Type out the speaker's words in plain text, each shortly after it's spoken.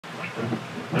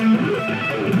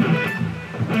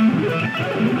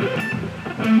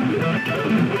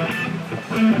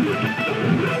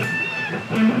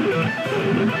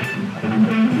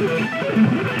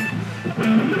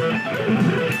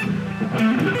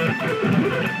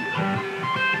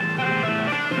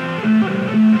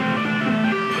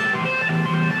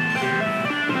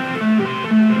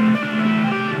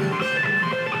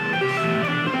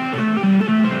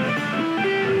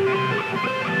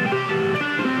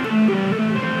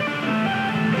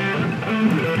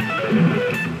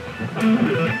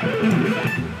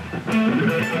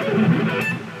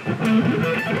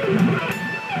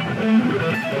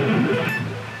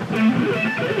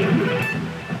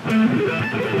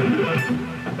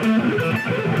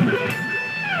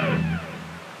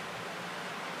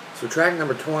So track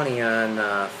number 20 on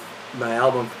my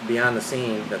album Beyond the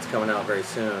Scene that's coming out very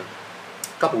soon, a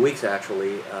couple weeks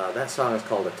actually, that song is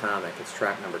called Atomic. It's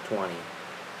track number 20.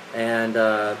 And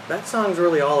that song's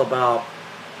really all about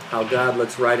how God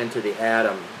looks right into the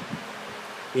atom.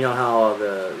 You know how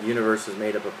the universe is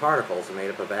made up of particles, made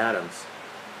up of atoms.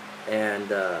 And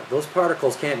those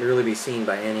particles can't really be seen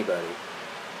by anybody.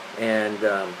 And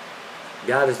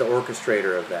God is the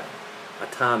orchestrator of that.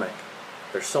 Atomic.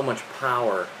 There's so much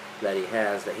power that he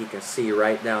has that he can see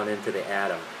right down into the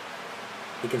atom.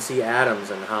 He can see atoms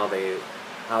and how they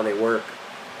work,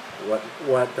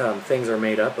 what things are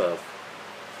made up of.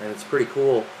 And it's pretty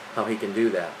cool how he can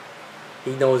do that.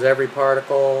 He knows every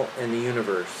particle in the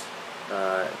universe.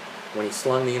 When he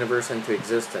slung the universe into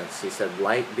existence, he said,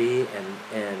 "Light be,"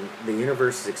 and the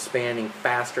universe is expanding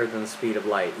faster than the speed of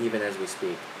light, even as we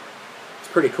speak. It's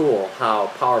pretty cool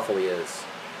how powerful he is.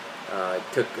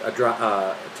 Took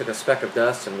a speck of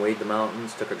dust and weighed the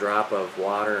mountains, took a drop of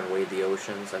water and weighed the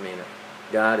oceans. I mean,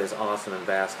 God is awesome and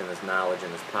vast in his knowledge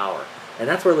and his power. And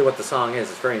that's really what the song is.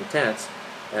 It's very intense,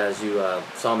 as you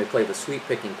saw me play the sweep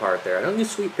picking part there. I don't do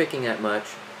sweep picking that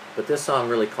much, but this song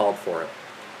really called for it.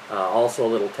 Also a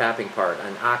little tapping part,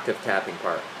 an octave tapping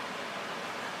part.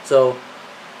 So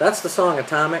that's the song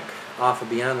Atomic off of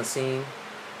Beyond the Scene.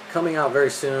 Coming out very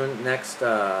soon, next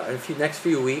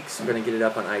few weeks. We're going to get it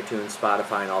up on iTunes,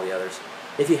 Spotify, and all the others.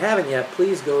 If you haven't yet,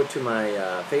 please go to my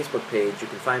Facebook page. You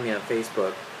can find me on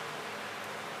Facebook.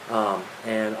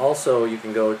 And also you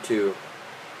can go to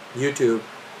YouTube,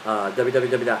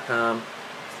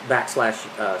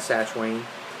 www.com/SatchWayne.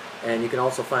 And you can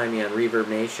also find me on Reverb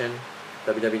Nation,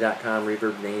 www.com,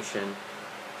 Reverb Nation,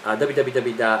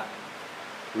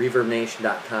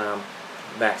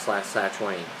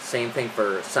 www.reverbnation.com/SatchWayne. Same thing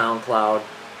for SoundCloud,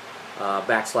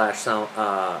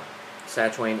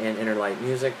 /SatchWayne and Interlight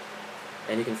Music.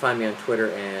 And you can find me on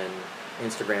Twitter and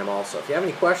Instagram also. If you have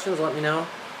any questions, let me know.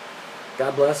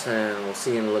 God bless, and we'll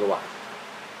see you in a little while.